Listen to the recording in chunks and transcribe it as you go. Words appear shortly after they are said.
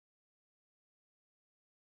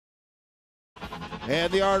And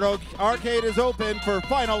the arcade is open for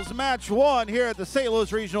finals match 1 here at the St. Louis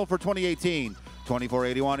Regional for 2018.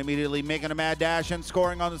 2481 immediately making a mad dash and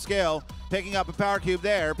scoring on the scale, picking up a power cube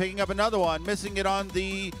there, picking up another one, missing it on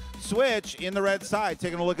the switch in the red side.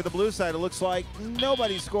 Taking a look at the blue side, it looks like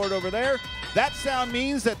nobody scored over there. That sound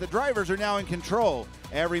means that the drivers are now in control.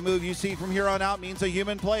 Every move you see from here on out means a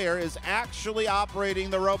human player is actually operating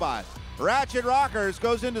the robot. Ratchet Rockers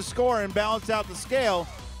goes in to score and balance out the scale,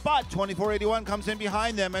 but 2481 comes in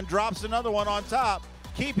behind them and drops another one on top,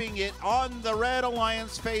 keeping it on the Red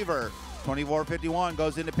Alliance favor. 2451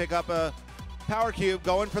 goes in to pick up a power cube,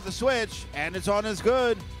 going for the switch, and it's on as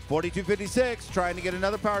good. 4256 trying to get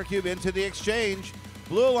another power cube into the exchange.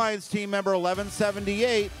 Blue Alliance team member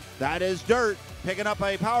 1178, that is Dirt, picking up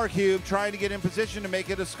a power cube, trying to get in position to make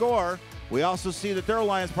it a score. We also see that their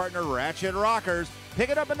alliance partner, Ratchet Rockers,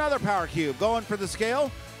 picking up another power cube, going for the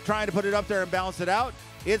scale, trying to put it up there and balance it out.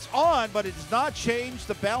 It's on, but it does not change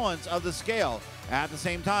the balance of the scale. At the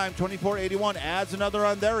same time, 2481 adds another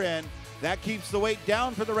on their end. That keeps the weight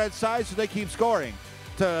down for the red side, so they keep scoring.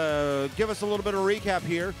 To give us a little bit of a recap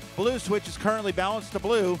here, blue switch is currently balanced to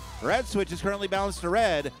blue, red switch is currently balanced to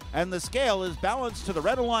red, and the scale is balanced to the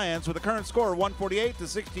Red Alliance with a current score of 148 to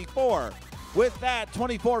 64. With that,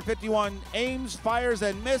 2451 aims, fires,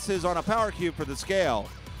 and misses on a power cube for the scale.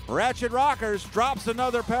 Ratchet Rockers drops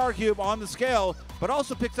another power cube on the scale, but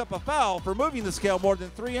also picks up a foul for moving the scale more than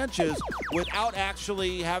 3 inches without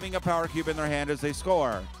actually having a power cube in their hand as they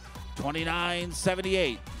score.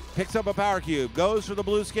 2978 picks up a power cube, goes for the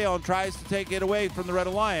blue scale and tries to take it away from the Red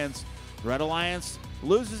Alliance. The Red Alliance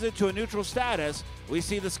loses it to a neutral status. We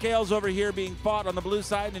see the scales over here being fought on the blue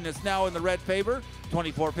side, and it's now in the red favor.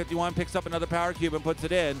 2451 picks up another power cube and puts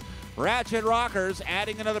it in. Ratchet Rockers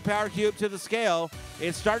adding another power cube to the scale.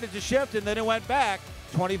 It started to shift and then it went back.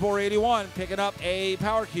 2481 picking up a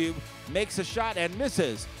power cube, makes a shot and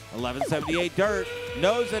misses. 1178 Dirt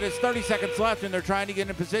knows that it's 30 seconds left and they're trying to get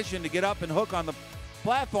in position to get up and hook on the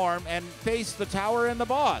platform and face the tower and the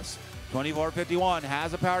boss. 2451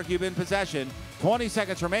 has a power cube in possession. 20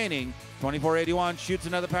 seconds remaining. 2481 shoots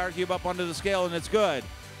another power cube up onto the scale and it's good.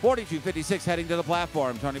 4256 heading to the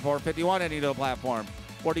platform. 2451 heading to the platform.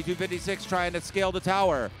 4256 trying to scale the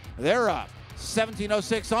tower. They're up.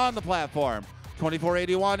 1706 on the platform.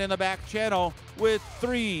 2481 in the back channel with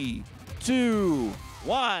 3, 2,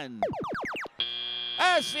 1.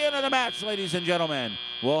 That's the end of the match, ladies and gentlemen.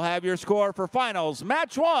 We'll have your score for finals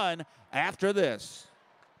match 1 after this.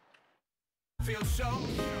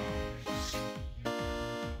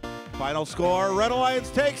 Final score, Red Alliance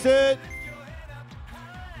takes it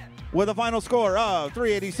with a final score of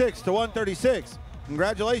 386 to 136.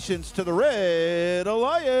 Congratulations to the Red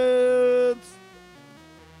Alliance.